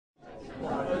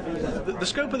The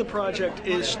scope of the project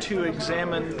is to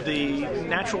examine the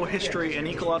natural history and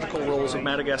ecological roles of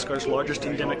Madagascar's largest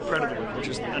endemic predator, which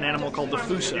is an animal called the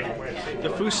fossa. The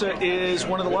fossa is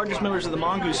one of the largest members of the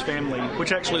mongoose family,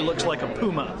 which actually looks like a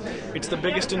puma. It's the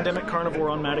biggest endemic carnivore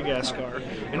on Madagascar,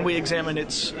 and we examine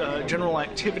its general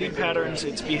activity patterns,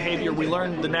 its behavior. We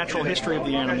learn the natural history of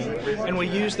the animal, and we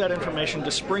use that information to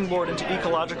springboard into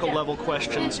ecological level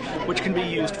questions, which can be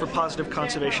used for positive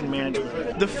conservation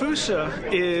management. The fossa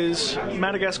is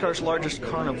Madagascar's largest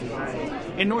carnivore.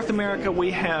 In North America, we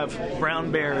have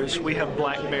brown bears, we have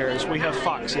black bears, we have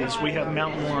foxes, we have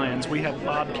mountain lions, we have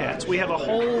bobcats. We have a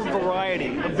whole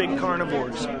variety of big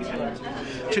carnivores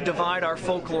to divide our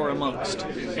folklore amongst.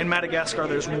 In Madagascar,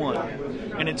 there's one,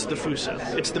 and it's the fossa.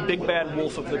 It's the big bad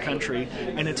wolf of the country,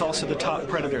 and it's also the top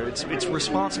predator. It's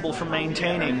responsible for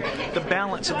maintaining the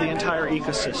balance of the entire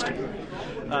ecosystem.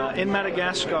 In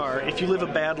Madagascar, if you live a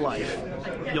bad life,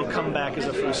 you'll come back as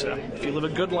a fossa. If you live a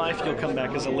good life, you'll come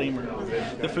back as a lemur.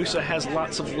 The fossa has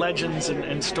lots of legends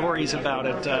and stories about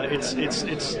it. Its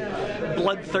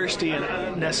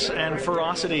bloodthirstiness and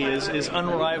ferocity is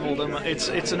unrivaled.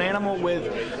 It's an animal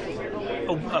with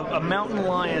a mountain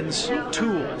lion's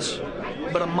tools,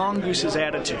 but a mongoose's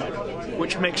attitude,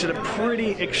 which makes it a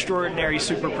pretty extraordinary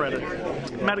super predator.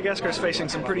 Madagascar is facing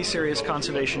some pretty serious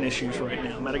conservation issues right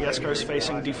now. Madagascar is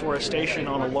facing deforestation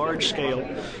on a large scale.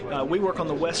 We work on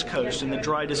the west coast in the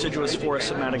dry deciduous forests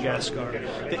of Madagascar.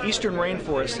 The eastern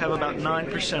rainforests have about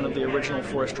 9% of the original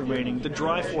forest remaining. The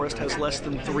dry forest has less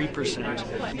than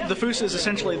 3%. The fossa is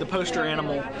essentially the poster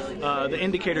animal, the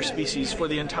indicator species for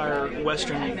the entire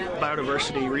western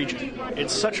biodiversity region.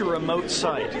 It's such a remote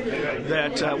site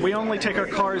that we only take our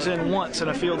cars in once in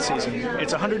a field season.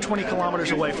 It's 120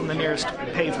 kilometers away from the nearest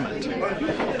pavement.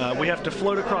 We have to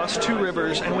float across 2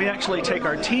 rivers, and we actually take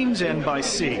our teams in by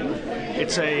sea.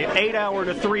 It's a 8-hour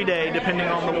to 3-day, depending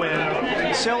on the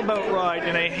wind, sailboat ride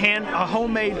in a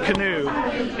homemade canoe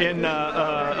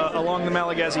along the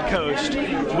Malagasy coast.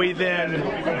 We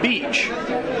then beach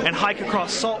and hike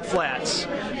across salt flats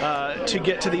to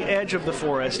get to the edge of the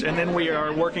forest, and then we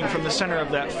are working from the center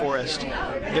of that forest.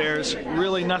 There's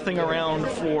really nothing around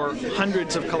for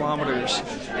hundreds of kilometers,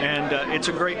 and it's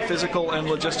a great physical and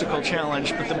logistical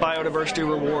challenge, but the biodiversity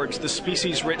rewards, the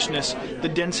species richness, the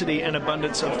density and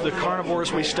abundance of the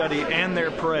carnivores we study and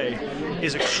their prey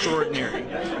is extraordinary.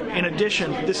 In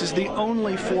addition, this is the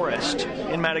only forest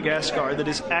in Madagascar that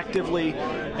is actively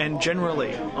and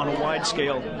generally, on a wide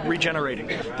scale, regenerating.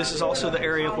 This is also the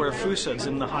area where fossa is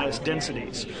in the highest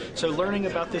densities. So learning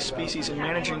about this species and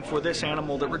managing for this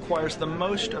animal that requires the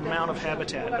most amount of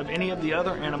habitat of any of the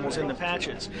other animals in the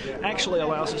patches actually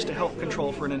allows us to help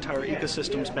control for an entire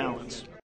ecosystem's balance.